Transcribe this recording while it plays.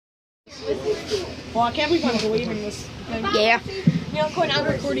Well, can't we kind of believe in this thing? Yeah.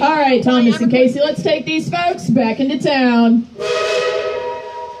 All right, Thomas and Casey, let's take these folks back into town.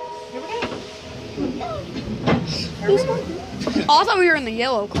 Oh, I thought we were in the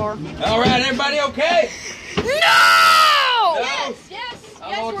yellow car. All right, everybody okay? No! Yes,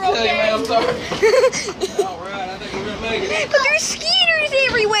 we're okay. Man, I'm sorry. All right, I think we're gonna make it. But there's Skeeters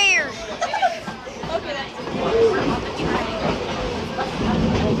everywhere. Okay, that's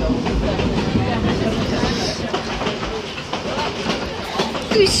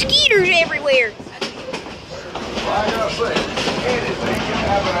There's Skeeters everywhere. Well, I gotta say, anything can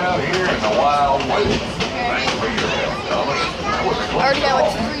happen out here in the wild west. Thanks for your help, Thomas. That was a I already have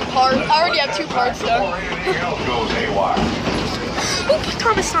like 3 parts. I already have 2 parts done. before anything else goes haywire. Oh,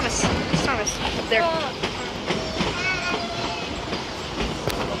 Thomas. Up there.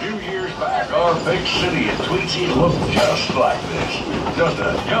 A few years back, our big city in Tweetsie looked just like this. Just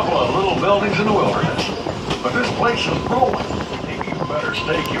a couple of little buildings in the wilderness. But this place is growing. Maybe you better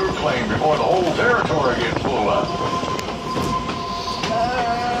stake your claim before the whole territory gets full up.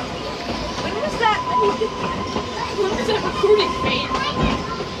 when was that? When was that recording made?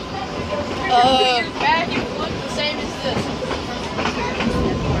 2 years back, it looked the same as this.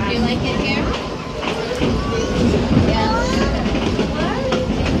 Do you like it here? Yeah.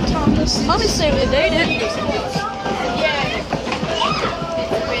 Thomas saved the day, didn't he? Yeah.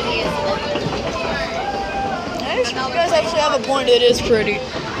 You guys actually have a point. It is pretty.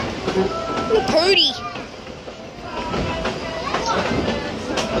 Pretty.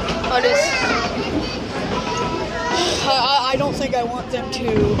 I don't think I want them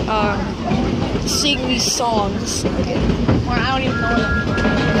to sing these songs. Or I don't even know them.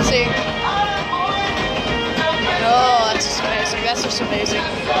 Let's see. Oh, that's just amazing. That's just amazing.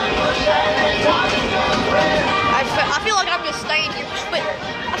 I feel like I'm just staying here, but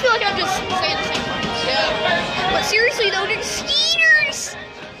I feel like I'm just saying the same thing. Yeah. But seriously though, there's Skeeters.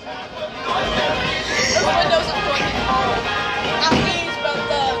 The windows are pointing not these, but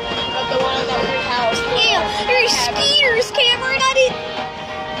the one in that weird house. Yeah, there's Skeeters, Cameron. I didn't.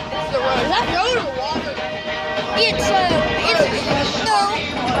 It's the road. Is that road or water? It's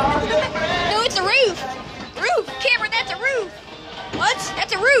no, it's a roof. Roof, Cameron, that's a roof. What?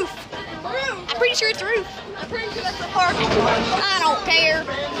 That's a roof. I'm pretty sure it's a roof. I'm pretty sure that's the parking lot. I don't care.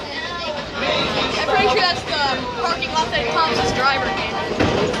 I'm pretty sure that's the parking lot that Thomas's driver came in.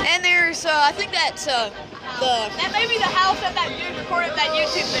 And there's, I think that's That may be the house that dude recorded that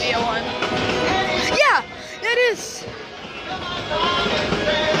YouTube video on. Yeah, that is.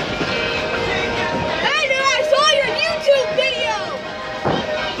 Hey, dude, I saw your YouTube video!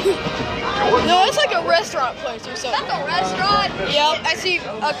 No, it's like a restaurant place or something. That's a restaurant? Yep, I see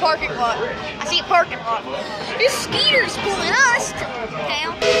a parking lot. There's Skeeters pulling us to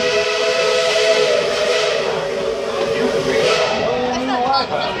town.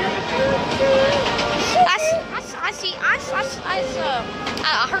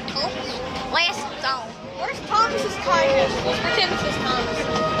 I heard Thomas last song. Where's Thomas's kindness? Let's pretend this is Thomas.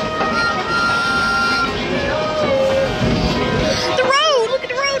 The road! Look at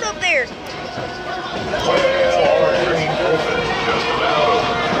the road up there. Well, our dream's open. Just about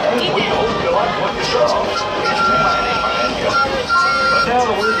over. We hope you like what you saw. But now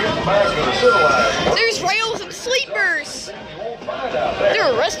that we're getting back to the civilized, There's rails and sleepers. you won't find out there.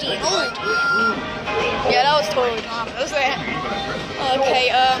 They're rusty and old. Yeah, that was totally Thomas. That was that.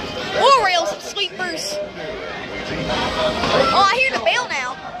 Okay, more rails and sleepers. Oh, I hear the bell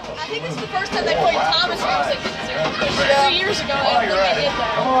now. I think it's the first time they played Thomas music in Zero. 2 years ago, I think they did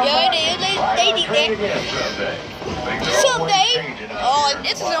that. Yeah, they did that. Someday. Oh,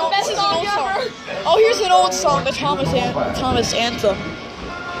 this is an old song. Oh, here's an old song, the Thomas anthem.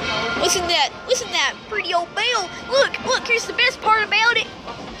 Listen to that pretty old bell. Look, here's the best part about it.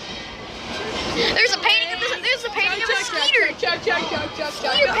 There's a painting of a Skeeter.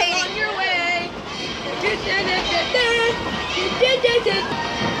 Skeeter painting. On your way.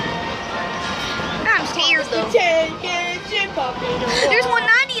 I'm scared though. There's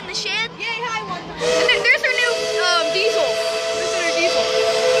 190 in the shed. Yay, hi, one. And there's our new diesel.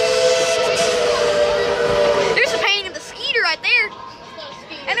 There's a painting of the Skeeter right there.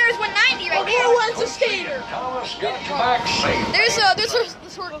 And there's 190 right there. Who wants a skater? Thomas got your back safe. There's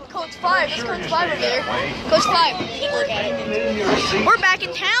sort of Coach 5. There's Coach 5 over there. Coach 5. You can look at it. We're back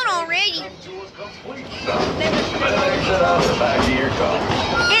in town already.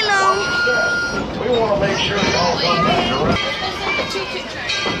 Hello. We want to make sure y'all come back to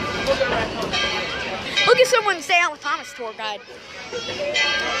Look at someone stay out with Thomas tour guide.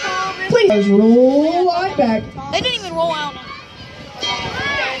 Please roll on back. They didn't even roll out.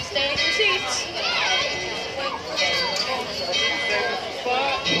 Stay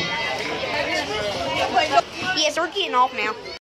Yes, we're getting off now.